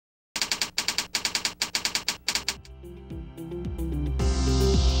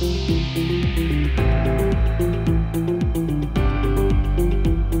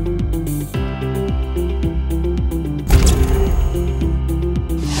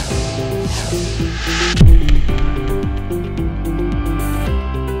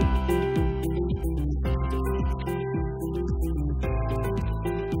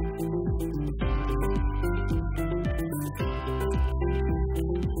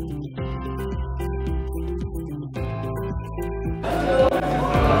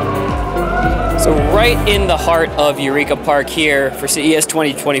So right in the heart of Eureka Park here for CES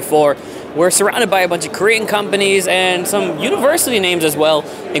 2024, we're surrounded by a bunch of Korean companies and some university names as well,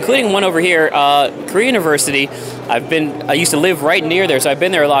 including one over here, Korea University. I used to live right near there, so I've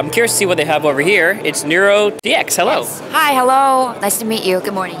been there a lot. I'm curious to see what they have over here. It's NeuroTX. Hello. Yes. Hi, hello. Nice to meet you.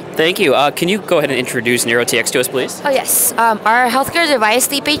 Good morning. Thank you. Can you go ahead and introduce NeuroTX to us, please? Oh, yes. Our healthcare device,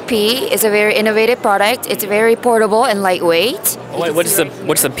 SleepAid-P, is a very innovative product. It's very portable and lightweight.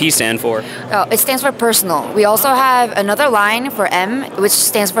 What's the P stand for? Oh, it stands for personal. We also have another line for M, which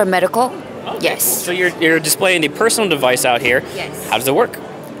stands for medical. Okay. Yes. So you're displaying the personal device out here. Yes. How does it work?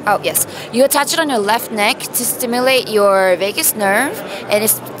 Oh, yes. You attach it on your left neck to stimulate your vagus nerve, and it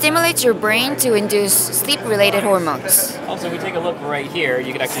stimulates your brain to induce sleep-related hormones. Also, if we take a look right here,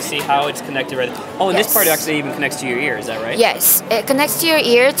 you can actually see how it's connected right there. Oh, and Yes. this part actually even connects to your ear, is that right? Yes. It connects to your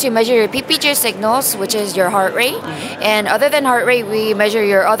ear to measure your PPG signals, which is your heart rate. And other than heart rate, we measure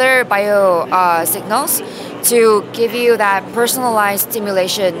your other bio signals to give you that personalized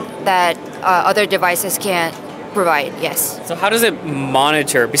stimulation that other devices can't provide. Yes. So how does it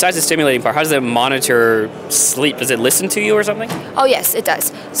monitor, besides the stimulating part, how does it monitor sleep? Does it listen to you or something? Oh, yes, it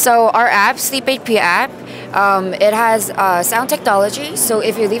does. So our app, SleepAid-P app, it has sound technology. So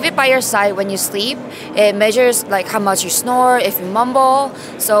if you leave it by your side when you sleep, it measures like how much you snore, if you mumble.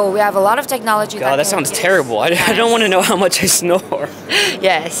 So we have a lot of technology. God, that sounds terrible. I don't want to know how much I snore.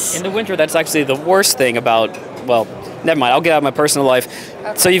 Yes. In the winter, that's actually the worst thing about, well, never mind. I'll get out of my personal life.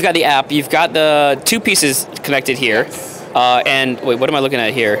 Okay. So you've got the app. You've got the two pieces connected here. Yes. And wait, what am I looking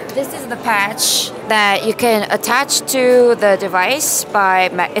at here? This is the patch that you can attach to the device by,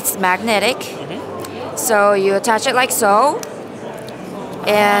 it's magnetic. So you attach it like so.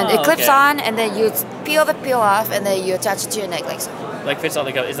 And it clips on, and then you peel the peel off, and then you attach it to your neck like so. Like fits on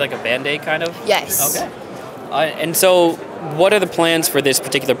it's like a Band-Aid kind of? Yes. Okay. And so what are the plans for this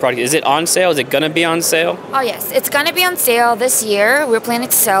particular product? Is it on sale? Is it going to be on sale? Oh, yes. It's going to be on sale this year. We're planning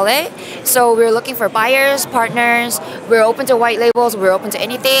to sell it. So we're looking for buyers, partners. We're open to white labels. We're open to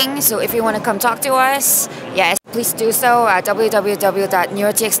anything. So if you want to come talk to us, yes, please do so at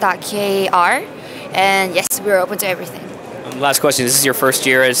www.neurotx.kr. And yes, we're open to everything. Last question, is this your first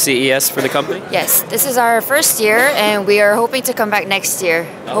year at CES for the company? Yes, this is our first year, and we are hoping to come back next year,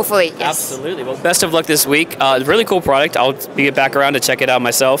 hopefully. Yes. Absolutely. Well, best of luck this week. Really cool product. I'll be back around to check it out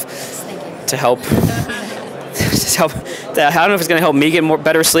myself to help. I don't know if it's going to help me get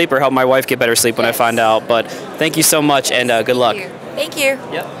better sleep or help my wife get better sleep when I find out, but thank you so much, and good luck. Thank you.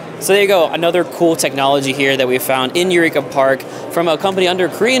 Yep. So there you go, another cool technology here that we found in Eureka Park from a company under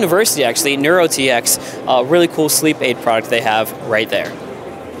Korea University, actually, NeuroTX, a really cool sleep aid product they have right there.